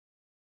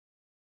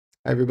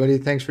Hi everybody,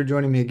 thanks for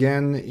joining me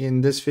again.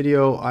 In this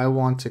video, I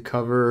want to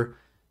cover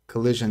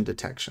collision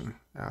detection.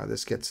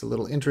 This gets a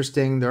little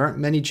interesting. There aren't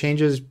many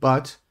changes,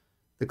 but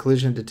the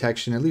collision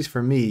detection, at least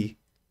for me,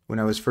 when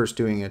I was first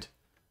doing it,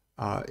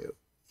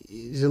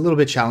 is a little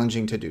bit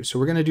challenging to do. So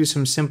we're going to do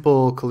some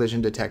simple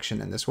collision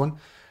detection in this one.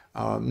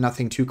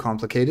 Nothing too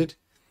complicated,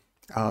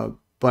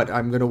 but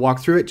I'm going to walk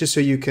through it just so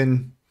you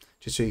can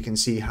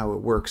see how it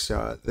works.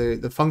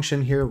 The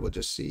function here, we'll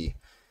just see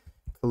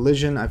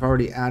collision. I've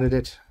already added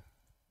it.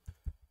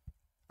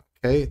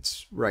 Okay,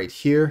 it's right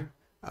here.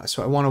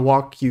 So I want to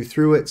walk you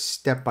through it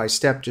step by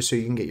step just so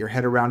you can get your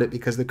head around it,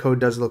 because the code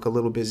does look a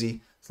little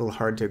busy. It's a little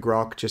hard to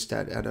grok just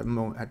at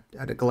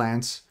a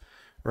glance,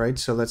 right?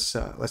 So let's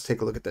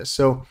take a look at this.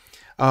 So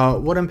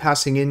what I'm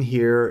passing in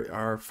here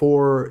are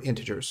 4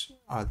 integers.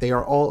 They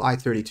are all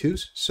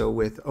i32s. So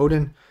with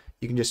Odin,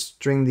 you can just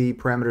string the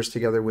parameters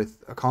together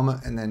with a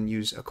comma and then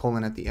use a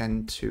colon at the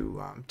end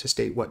to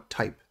state what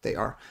type they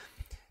are.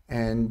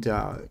 And,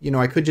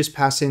 I could just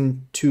pass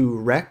in 2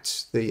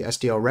 rects, the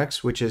SDL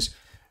rects, which is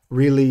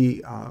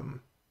really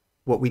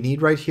what we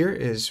need right here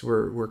is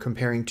we're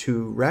comparing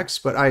 2 rects,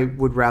 but I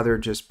would rather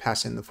just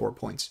pass in the 4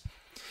 points.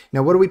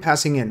 Now, what are we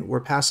passing in? We're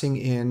passing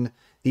in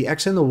the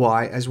X and the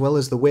Y, as well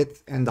as the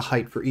width and the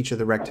height for each of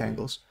the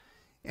rectangles.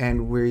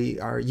 And we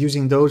are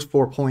using those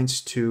 4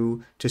 points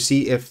to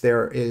see if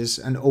there is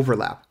an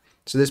overlap.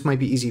 So this might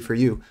be easy for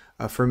you.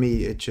 For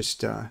me, it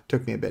just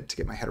took me a bit to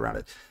get my head around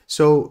it.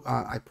 So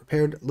I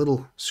prepared a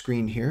little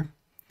screen here.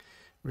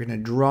 We're going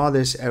to draw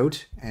this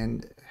out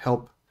and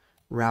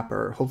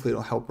hopefully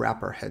it'll help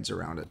wrap our heads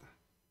around it.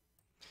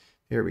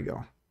 Here we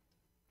go.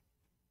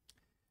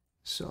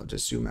 So I'll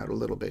just zoom out a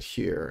little bit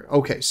here.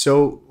 Okay,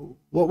 so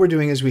what we're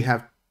doing is we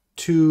have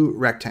 2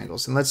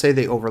 rectangles, and let's say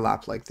they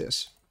overlap like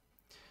this.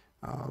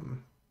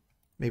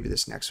 Maybe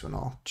this next one,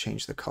 I'll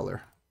change the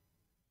color.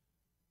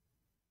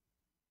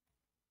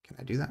 Can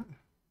I do that?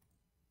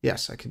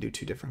 Yes, I can do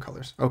 2 different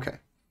colors. Okay.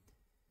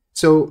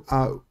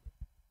 So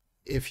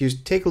if you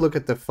take a look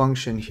at the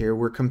function here,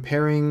 we're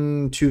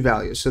comparing 2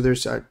 values. So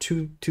there's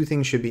two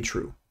things should be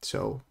true.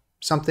 So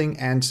something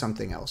and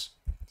something else.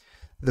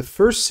 The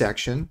first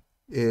section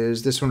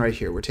is this one right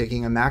here. We're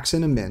taking a max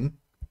and a min.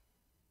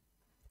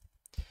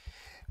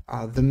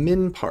 The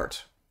min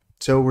part.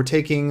 So we're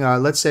taking,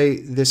 let's say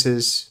this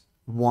is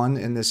 1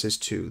 and this is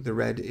 2. The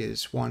red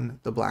is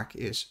 1, the black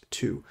is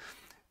 2.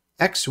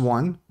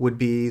 X1 would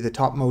be the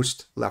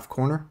topmost left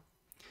corner,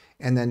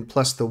 and then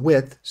plus the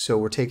width. So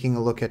we're taking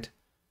a look at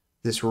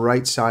this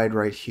right side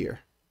right here.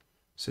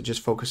 So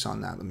just focus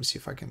on that. Let me see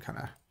if I can kind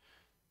of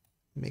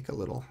make a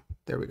little,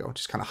 there we go,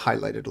 just kind of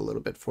highlight it a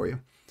little bit for you.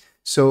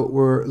 So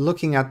we're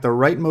looking at the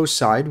rightmost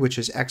side, which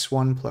is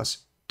X1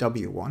 plus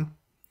W1.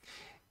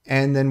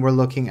 And then we're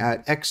looking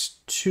at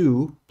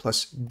X2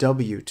 plus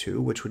W2,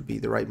 which would be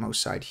the rightmost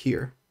side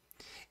here.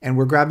 And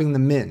we're grabbing the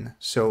min.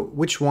 So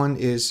which one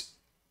is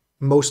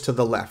most to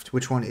the left,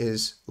 which one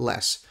is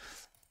less?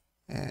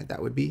 And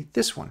that would be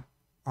this one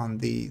on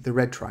the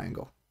red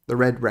triangle, the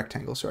red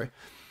rectangle, sorry.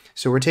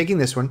 So we're taking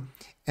this one,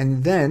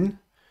 and then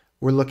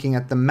we're looking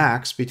at the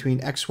max between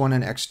X1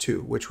 and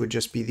X2, which would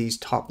just be these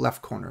top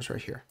left corners right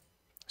here.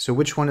 So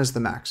which one is the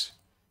max?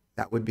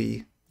 That would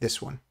be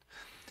this one.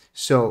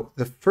 So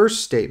the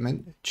first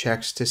statement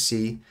checks to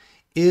see,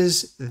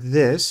 is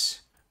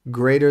this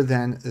greater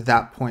than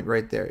that point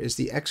right there? Is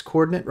the X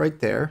coordinate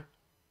right there?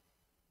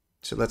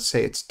 So let's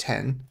say it's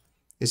 10.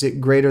 Is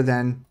it greater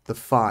than the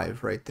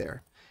 5 right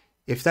there?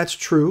 If that's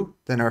true,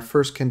 then our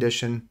first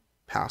condition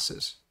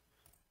passes.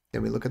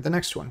 Then we look at the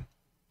next one.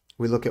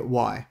 We look at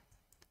Y.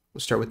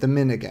 We'll start with the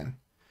min again.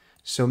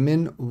 So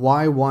min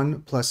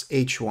Y1 plus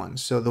H1.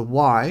 So the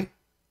Y1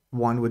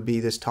 would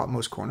be this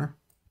topmost corner,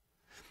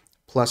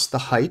 plus the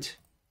height,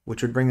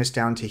 which would bring us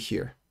down to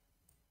here.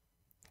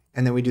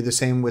 And then we do the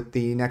same with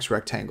the next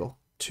rectangle.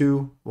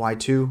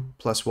 2Y2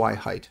 plus Y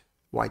height,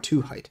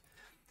 Y2 height.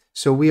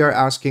 So we are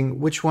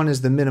asking which one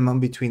is the minimum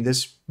between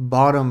this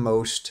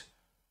bottommost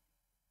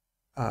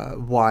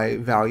Y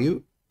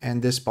value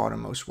and this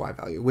bottommost Y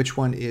value. Which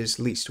one is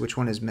least? Which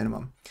one is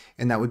minimum?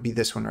 And that would be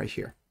this one right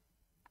here.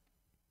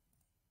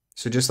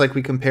 So just like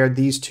we compared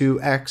these two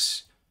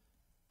X,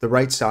 the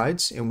right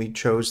sides, and we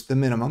chose the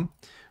minimum,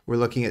 we're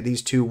looking at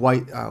these two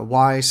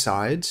Y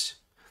sides,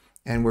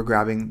 and we're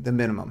grabbing the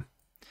minimum.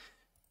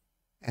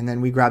 And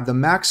then we grab the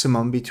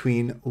maximum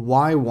between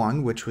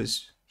Y1, which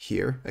was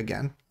here,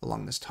 again,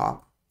 along this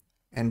top,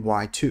 and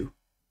Y2.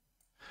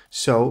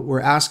 So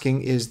we're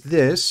asking, is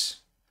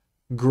this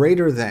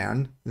greater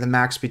than the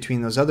max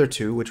between those other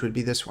two, which would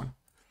be this one?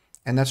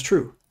 And that's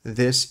true.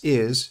 This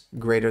is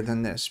greater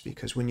than this,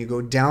 because when you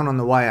go down on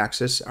the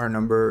y-axis, our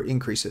number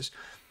increases.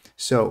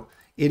 So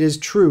it is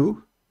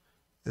true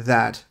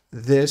that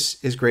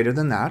this is greater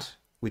than that.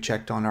 We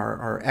checked on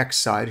our x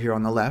side here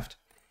on the left.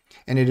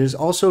 And it is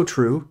also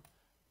true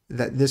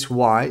that this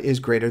y is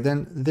greater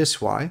than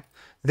this y.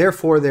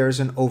 Therefore, there's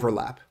an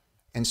overlap.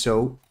 And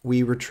so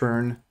we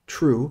return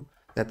true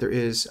that there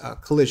is a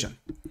collision.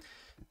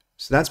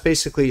 So that's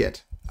basically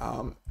it.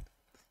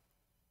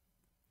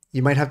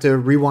 You might have to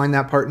rewind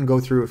that part and go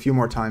through a few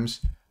more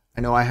times.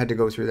 I know I had to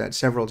go through that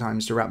several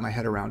times to wrap my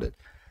head around it,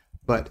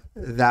 but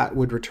that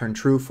would return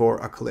true for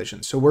a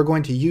collision. So we're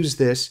going to use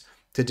this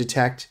to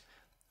detect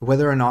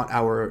whether or not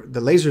the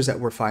lasers that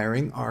we're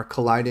firing are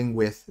colliding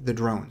with the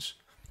drones.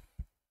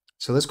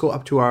 So let's go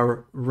up to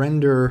our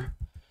render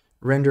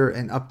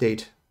and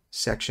update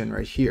section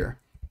right here.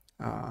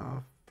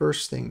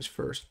 First things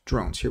first,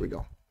 drones, here we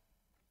go.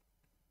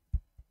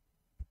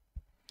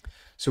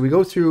 So we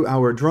go through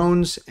our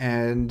drones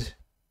and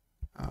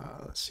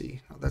let's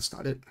see, no, that's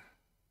not it.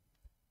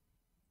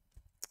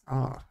 I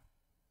know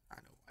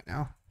why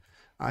now.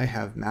 I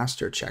have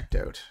master checked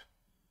out.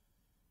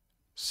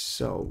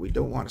 So we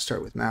don't want to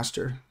start with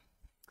master.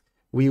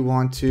 We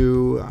want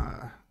to,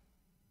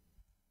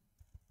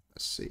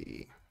 let's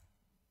see.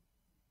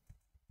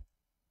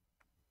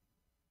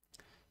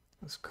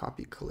 Let's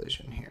copy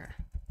collision here.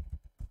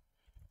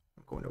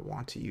 I'm going to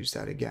want to use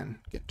that again.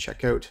 Get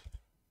checkout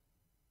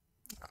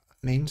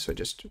main, so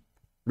just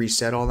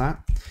reset all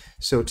that.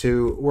 So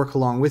to work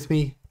along with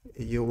me,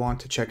 you'll want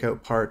to check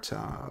out part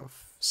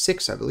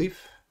 6, I believe,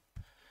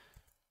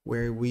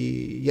 where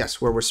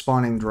we're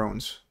spawning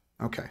drones.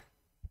 Okay.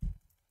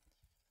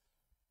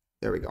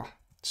 There we go.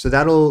 So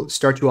that'll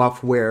start you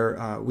off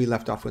where we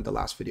left off with the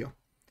last video.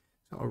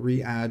 So I'll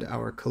re-add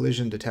our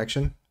collision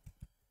detection.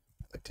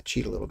 I like to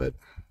cheat a little bit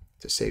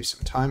to save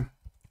some time.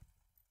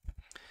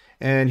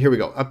 And here we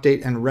go,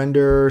 update and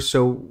render.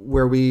 So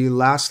where we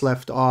last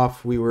left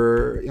off, we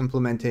were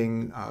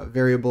implementing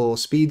variable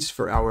speeds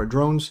for our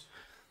drones.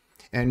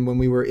 And when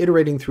we were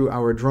iterating through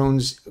our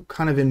drones,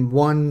 kind of in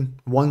one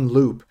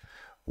loop,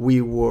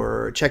 we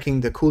were checking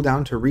the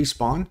cooldown to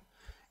respawn.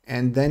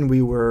 And then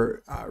we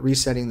were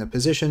resetting the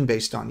position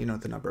based on,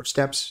 the number of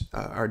steps,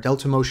 our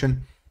delta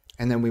motion.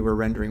 And then we were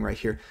rendering right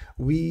here.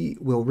 We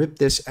will rip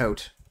this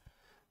out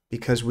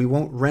because we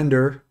won't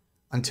render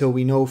until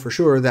we know for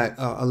sure that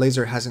a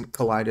laser hasn't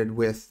collided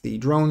with the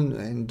drone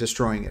and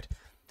destroying it.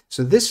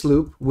 So this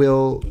loop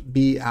will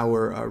be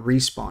our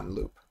respawn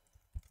loop.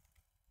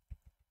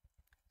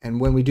 And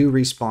when we do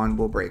respawn,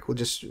 we'll break. We'll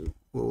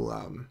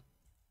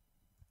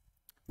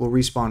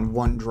respawn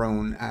one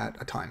drone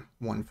at a time,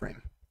 one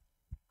frame,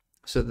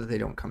 so that they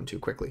don't come too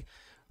quickly.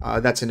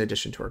 That's in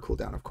addition to our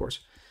cooldown, of course.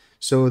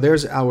 So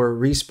there's our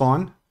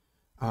respawn.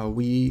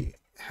 We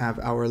have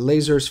our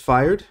lasers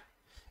fired.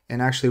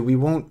 And actually, we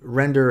won't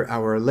render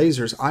our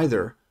lasers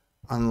either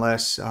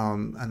unless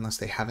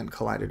they haven't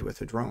collided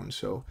with a drone.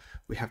 So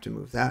we have to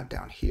move that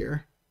down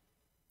here.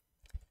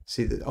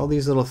 See, all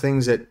these little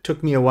things that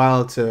took me a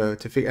while to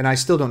figure, and I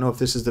still don't know if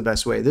this is the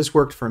best way. This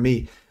worked for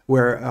me,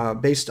 where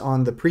based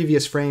on the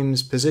previous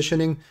frame's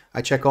positioning,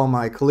 I check all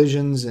my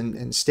collisions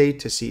and state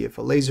to see if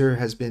a laser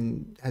has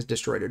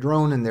destroyed a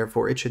drone, and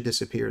therefore it should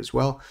disappear as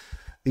well.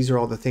 These are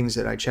all the things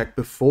that I check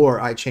before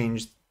I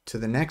change to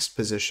the next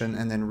position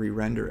and then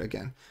re-render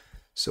again.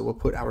 So we'll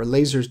put our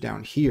lasers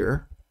down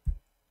here.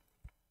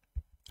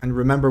 And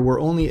remember,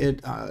 we're only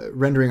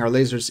rendering our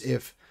lasers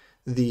if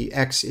the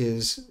X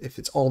if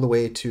it's all the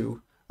way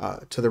to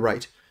the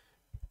right.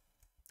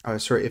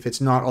 Sorry, if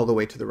it's not all the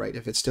way to the right,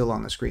 if it's still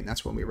on the screen,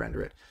 that's when we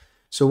render it.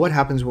 So what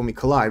happens when we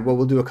collide? Well,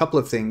 we'll do a couple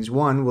of things.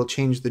 One, we'll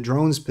change the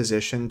drone's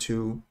position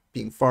to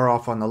being far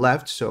off on the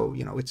left, so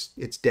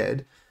it's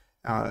dead.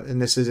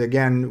 And this is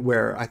again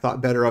where I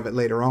thought better of it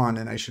later on,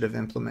 and I should have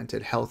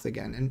implemented health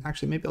again. And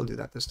actually, maybe I'll do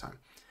that this time.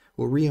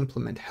 We'll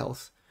re-implement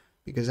health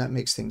because that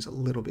makes things a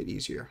little bit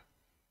easier.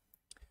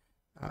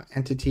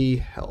 Entity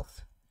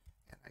health.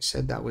 And I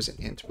said that was an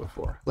int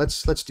before.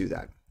 Let's do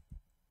that.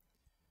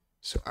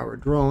 So our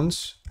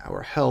drones,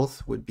 our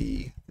health would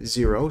be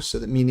 0, so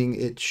that meaning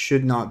it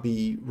should not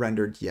be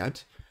rendered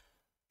yet.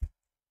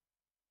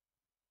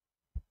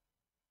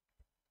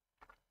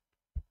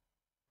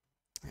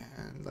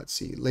 And let's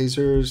see,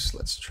 lasers,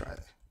 let's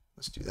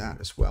do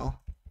that as well.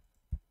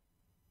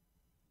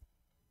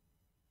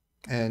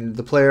 And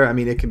the player, I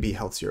mean, it can be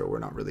health 0. We're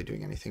not really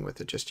doing anything with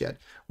it just yet.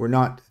 We're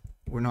not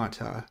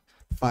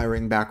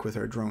firing back with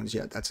our drones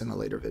yet. That's in a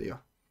later video.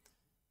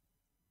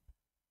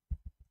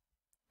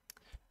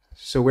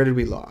 So where did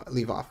we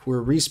leave off?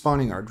 We're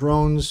respawning our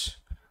drones.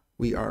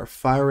 We are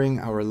firing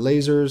our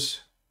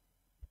lasers.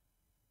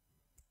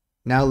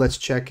 Now let's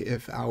check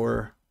if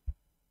our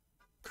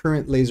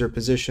current laser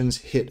positions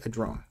hit a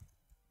drone.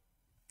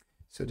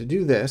 So to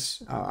do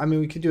this, I mean,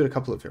 we could do it a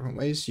couple of different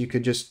ways. You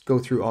could just go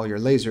through all your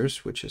lasers,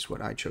 which is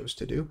what I chose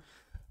to do.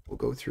 We'll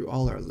go through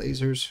all our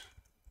lasers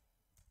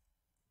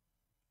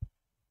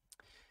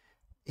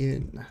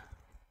in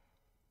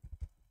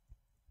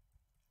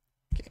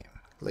game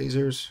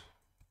lasers,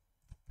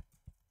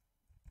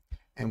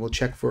 and we'll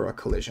check for a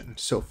collision.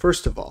 So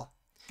first of all,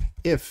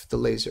 if the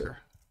laser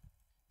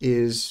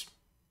is,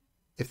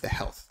 if the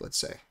health, let's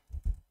say,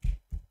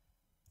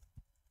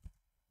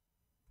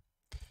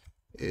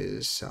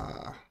 is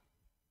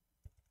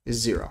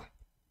 0,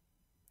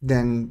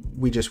 then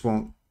we just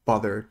won't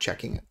bother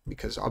checking it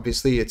because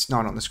obviously it's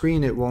not on the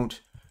screen. It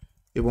won't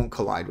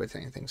collide with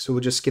anything. So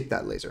we'll just skip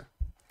that laser.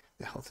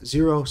 The health is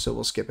 0, so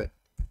we'll skip it.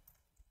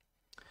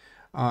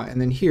 And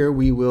then here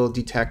we will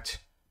detect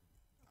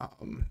a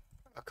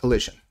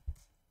collision.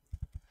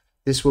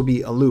 this will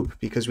be a loop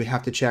because we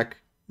have to check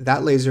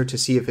that laser to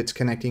see if it's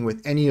connecting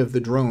with any of the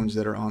drones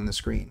that are on the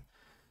screen.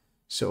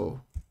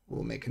 So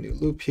we'll make a new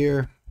loop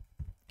here,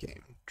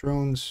 game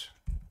drones.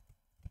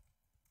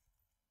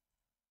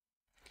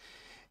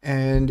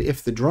 And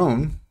if the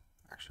drone's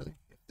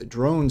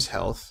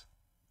health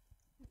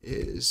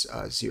is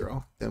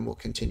 0, then we'll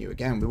continue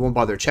again. We won't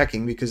bother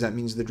checking because that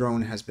means the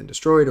drone has been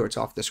destroyed or it's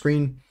off the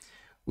screen.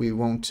 We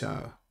won't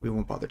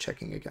bother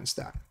checking against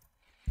that.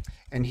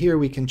 And here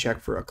we can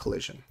check for a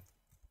collision.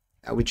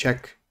 Now we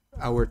check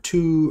our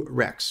 2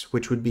 recs,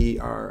 which would be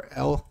our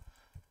L,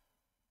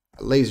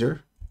 our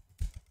laser,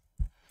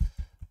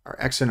 our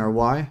X and our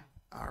Y,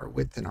 our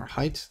width and our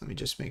height. Let me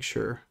just make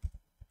sure.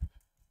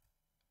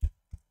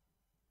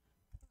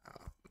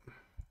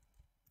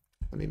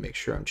 Let me make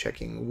sure I'm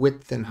checking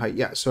width and height.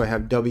 Yeah, so I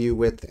have W,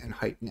 width, and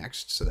height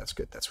next. So that's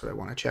good. That's what I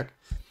want to check.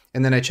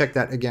 And then I check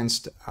that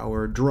against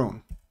our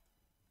drone.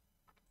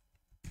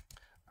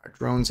 Our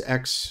drone's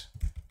X,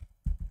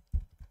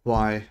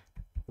 Y,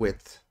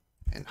 width,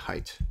 and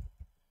height.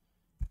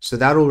 So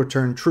that'll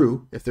return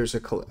true if there's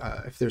a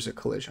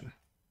collision.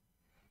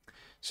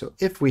 So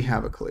if we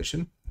have a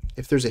collision,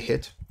 if there's a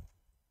hit,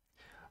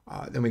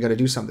 then we got to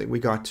do something. We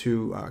got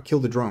to kill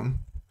the drone.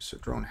 So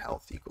drone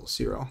health equals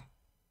 0.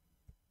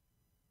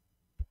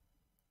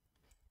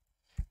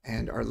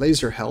 And our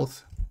laser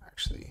health,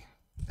 actually,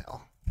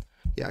 L.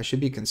 Yeah, I should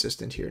be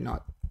consistent here,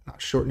 not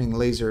shortening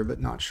laser, but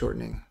not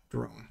shortening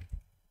drone.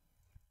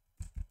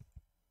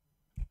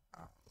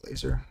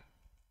 Laser.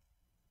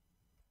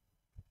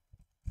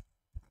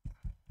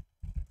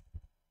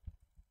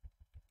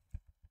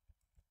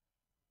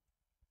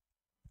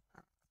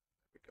 There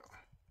we go.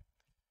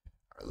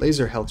 Our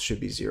laser health should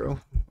be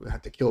 0. We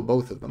have to kill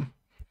both of them.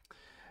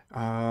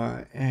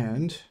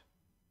 And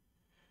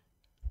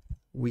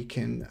we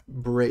can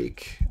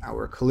break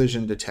our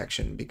collision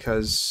detection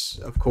because,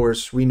 of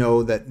course, we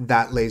know that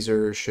that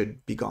laser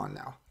should be gone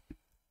now.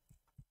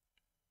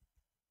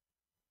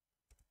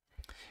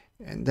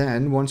 And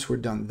then once we're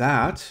done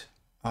that,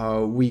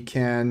 we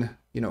can,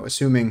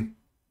 assuming,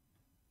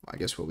 I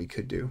guess what we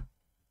could do.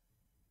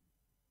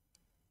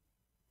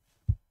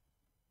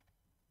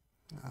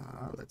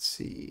 Let's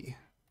see.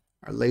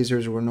 Our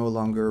lasers were no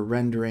longer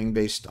rendering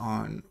based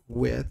on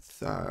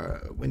width,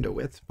 window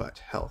width, but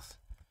health.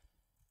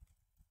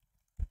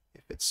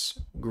 If it's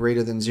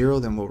greater than 0,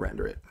 then we'll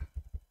render it.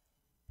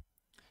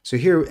 So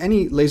here,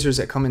 any lasers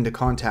that come into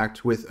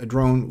contact with a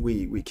drone,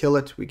 we kill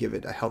it, we give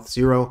it a health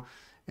 0,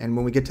 and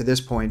when we get to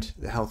this point,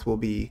 the health will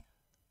be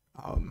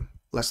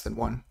less than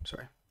 1.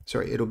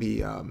 Sorry, it'll be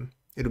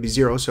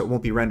 0, so it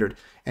won't be rendered.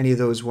 Any of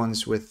those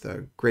ones with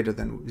greater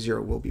than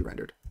 0 will be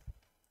rendered.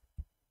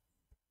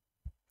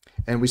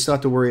 And we still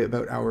have to worry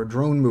about our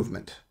drone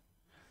movement.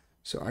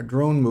 So our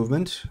drone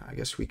movement, I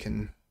guess we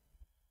can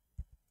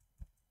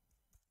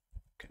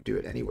do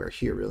it anywhere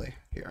here, really.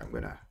 Here, I'm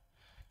going to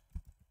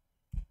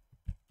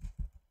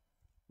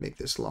make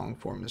this long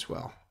form as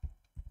well.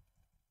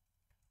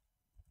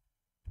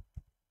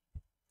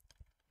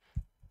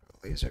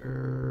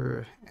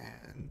 Laser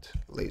and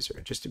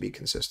laser, just to be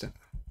consistent.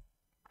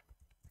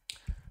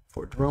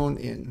 For drone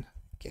in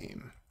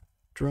game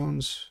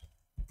drones.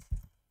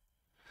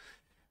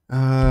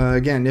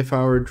 Again, if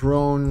our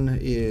drone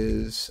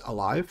is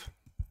alive,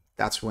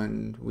 that's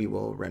when we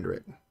will render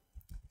it.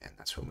 And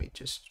that's when we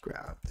just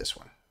grab this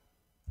one.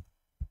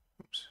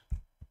 Oops.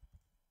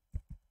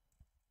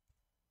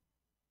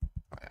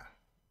 Oh, yeah.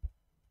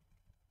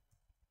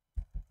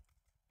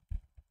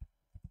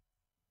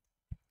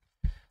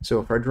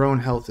 So if our drone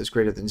health is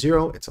greater than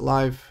 0, it's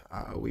alive.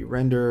 We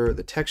render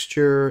the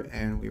texture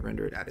and we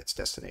render it at its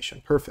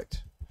destination.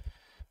 Perfect.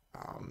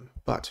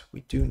 But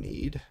we do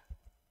need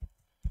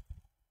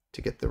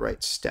to get the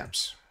right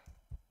steps.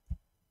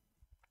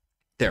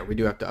 There, we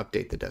do have to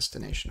update the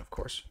destination, of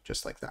course,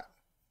 just like that.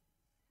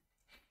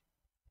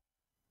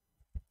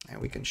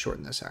 And we can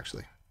shorten this,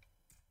 actually.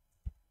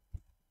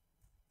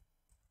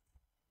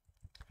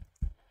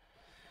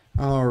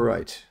 All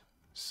right,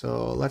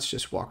 so let's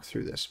just walk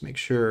through this, make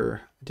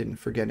sure I didn't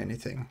forget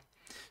anything.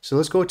 So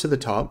let's go to the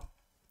top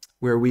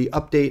where we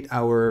update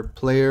our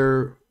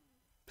player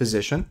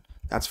position.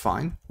 That's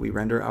fine. We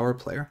render our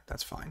player.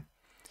 That's fine.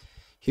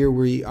 Here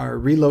we are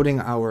reloading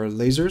our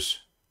lasers.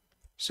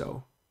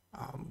 So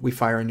we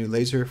fire a new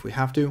laser if we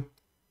have to.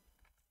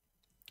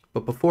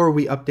 But before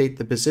we update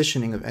the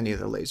positioning of any of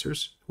the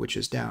lasers, which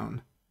is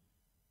down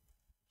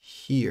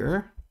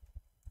here,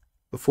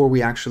 before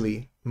we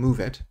actually move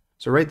it.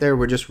 So right there,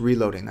 we're just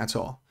reloading. That's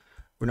all.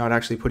 We're not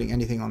actually putting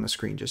anything on the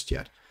screen just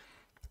yet.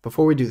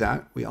 Before we do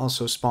that, we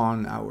also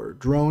spawn our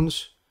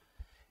drones.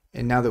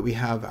 And now that we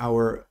have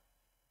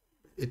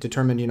it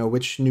determined,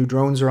 which new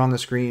drones are on the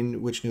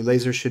screen, which new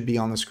lasers should be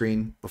on the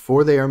screen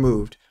before they are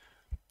moved,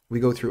 we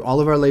go through all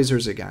of our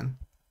lasers again.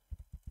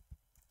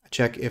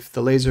 Check if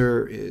the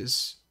laser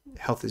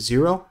health is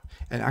 0.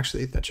 And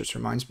actually, that just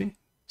reminds me.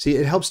 See,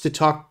 it helps to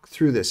talk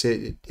through this.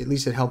 At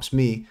least it helps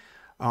me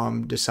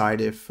decide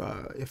if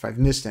I've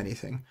missed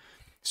anything.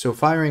 So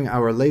firing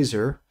our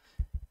laser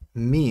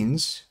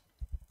means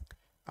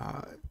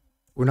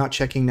We're not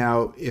checking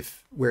now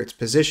if where its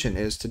position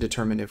is to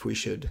determine if we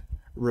should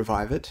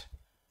revive it.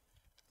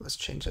 Let's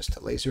change this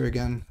to laser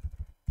again.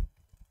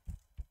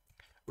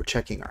 We're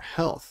checking our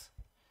health.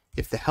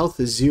 If the health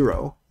is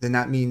 0, then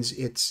that means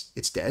it's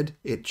dead.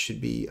 It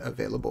should be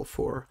available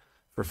for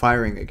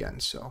firing again.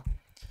 So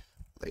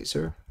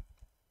laser,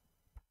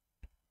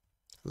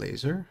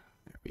 there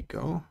we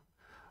go.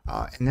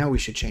 And now we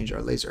should change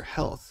our laser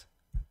health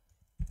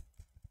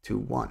to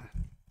 1.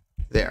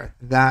 There,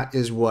 that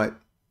is what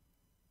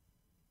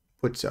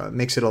puts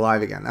makes it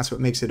alive again. That's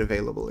what makes it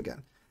available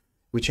again.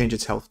 We change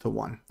its health to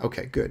 1.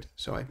 Okay, good.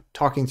 So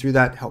talking through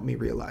that helped me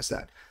realize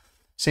that.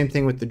 Same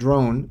thing with the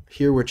drone.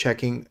 Here we're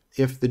checking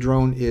if the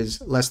drone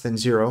is less than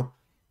 0.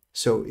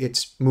 So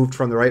it's moved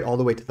from the right all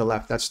the way to the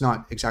left. That's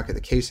not exactly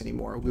the case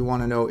anymore. We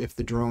want to know if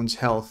the drone's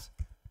health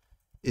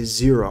is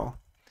 0.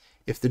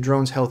 If the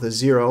drone's health is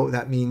 0,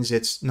 that means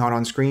it's not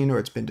on screen or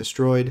it's been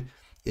destroyed.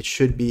 It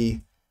should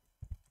be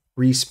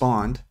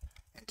respawned.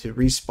 And to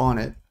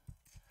respawn it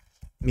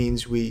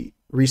means we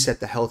reset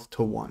the health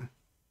to 1.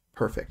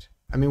 Perfect.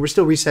 I mean, we're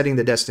still resetting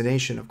the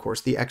destination, of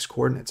course, the X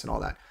coordinates and all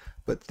that.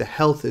 But the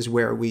health is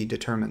where we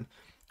determine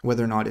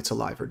whether or not it's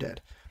alive or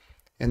dead.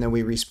 And then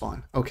we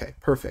respawn. Okay,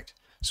 perfect.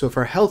 So if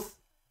our health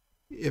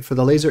for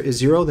the laser is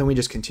 0, then we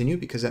just continue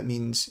because that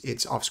means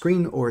it's off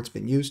screen or it's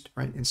been used,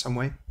 right, in some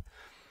way.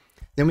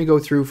 Then we go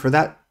through for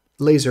that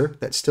laser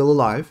that's still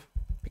alive,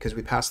 because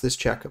we passed this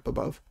check up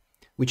above.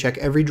 We check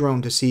every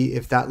drone to see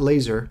if that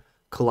laser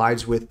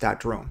collides with that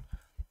drone,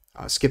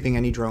 skipping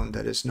any drone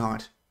that is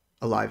not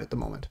alive at the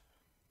moment.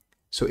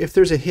 So if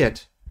there's a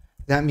hit,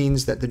 that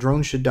means that the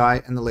drone should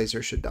die and the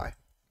laser should die.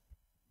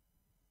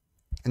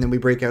 And then we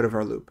break out of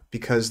our loop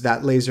because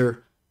that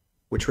laser,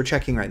 which we're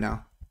checking right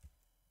now,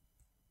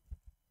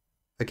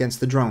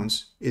 against the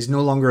drones is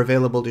no longer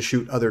available to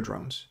shoot other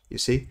drones, you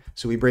see?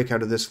 So we break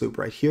out of this loop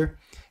right here,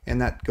 and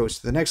that goes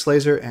to the next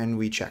laser, and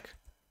we check.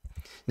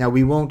 Now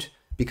we won't,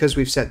 because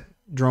we've set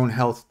drone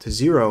health to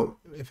 0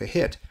 if a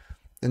hit,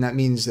 then that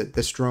means that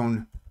this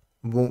drone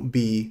won't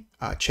be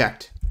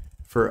checked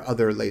for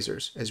other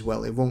lasers as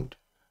well. It won't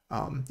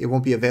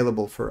be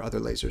available for other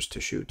lasers to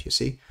shoot, you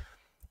see?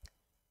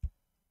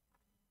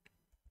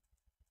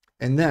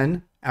 And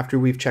then, after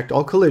we've checked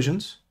all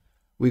collisions,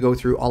 we go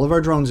through all of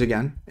our drones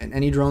again, and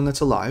any drone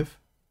that's alive,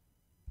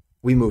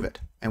 we move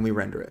it and we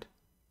render it.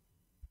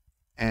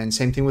 And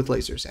same thing with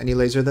lasers. Any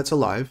laser that's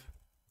alive,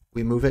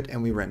 we move it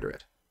and we render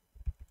it.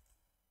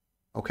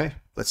 Okay,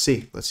 let's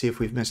see. Let's see if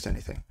we've missed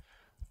anything.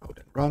 Load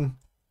and run.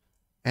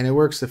 And it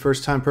works the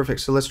first time, perfect.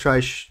 So let's try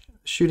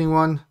shooting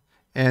one,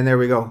 and there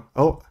we go.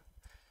 Oh,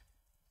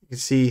 you can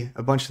see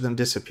a bunch of them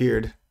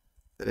disappeared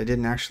that I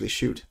didn't actually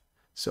shoot.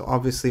 So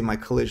obviously my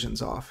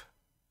collision's off.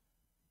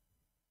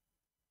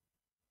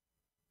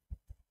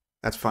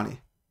 That's funny.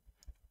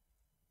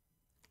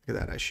 Look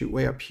at that. I shoot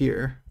way up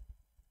here.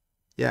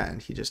 Yeah, and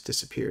he just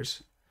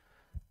disappears.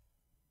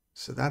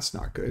 So that's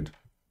not good.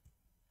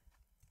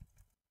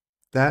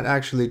 That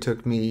actually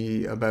took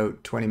me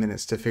about 20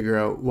 minutes to figure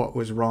out what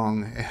was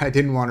wrong. I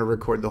didn't want to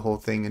record the whole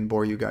thing and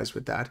bore you guys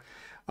with that.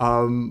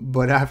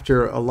 But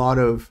after a lot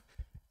of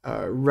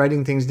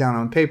writing things down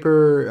on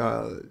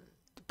paper,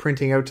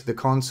 printing out to the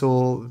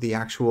console the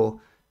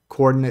actual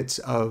coordinates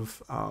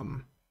of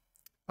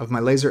my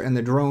laser and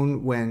the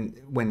drone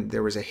when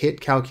there was a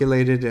hit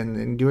calculated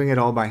and doing it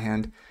all by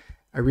hand,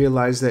 I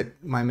realized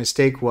that my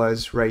mistake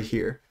was right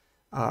here.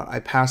 I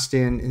passed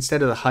in,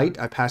 instead of the height,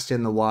 I passed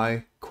in the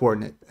Y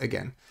coordinate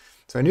again.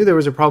 So I knew there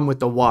was a problem with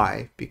the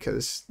Y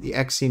because the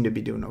X seemed to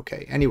be doing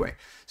okay. Anyway,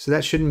 so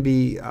that shouldn't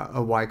be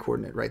a Y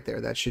coordinate right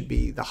there. That should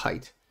be the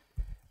height.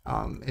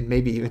 And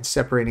maybe even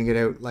separating it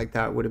out like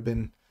that would have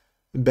been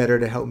better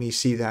to help me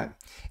see that.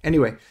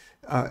 Anyway,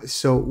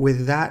 so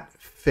with that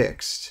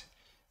fixed,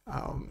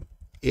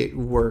 it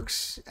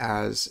works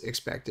as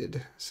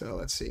expected. So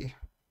let's see.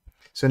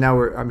 So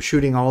now I'm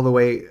shooting all the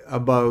way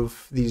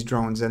above these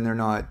drones, and they're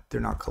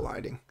not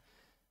colliding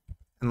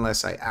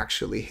unless I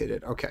actually hit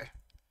it. Okay,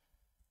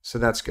 so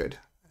that's good.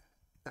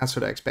 That's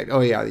what I expect. Oh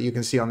yeah, you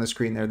can see on the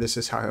screen there. This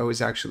is how I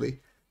was actually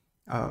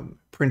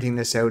printing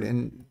this out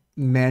and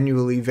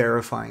manually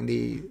verifying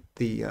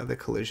the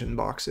collision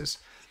boxes.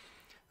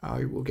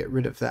 We'll get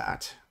rid of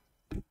that.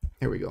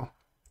 Here we go.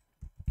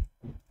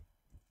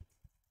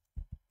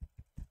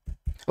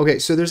 Okay,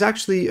 so there's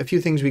actually a few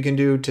things we can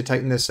do to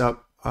tighten this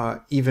up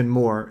even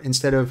more.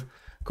 Instead of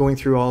going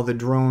through all the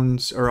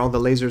drones or all the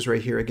lasers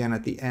right here again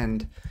at the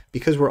end,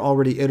 because we're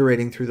already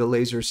iterating through the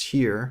lasers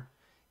here,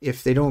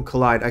 if they don't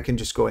collide, I can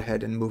just go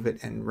ahead and move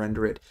it and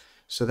render it.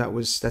 So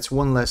that's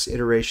one less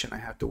iteration I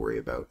have to worry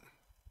about.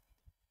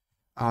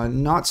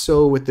 Not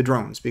so with the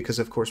drones, because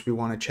of course we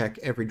want to check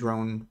every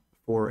drone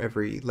for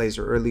every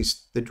laser, or at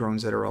least the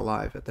drones that are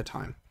alive at the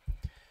time.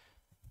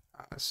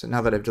 So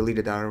now that I've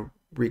deleted that, I'll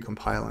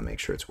recompile and make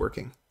sure it's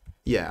working.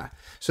 Yeah,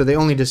 so they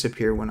only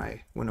disappear when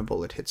a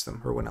bullet hits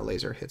them or when a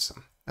laser hits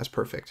them. That's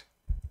perfect.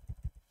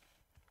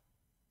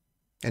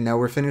 And now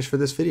we're finished for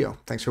this video.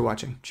 Thanks for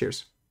watching.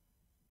 Cheers.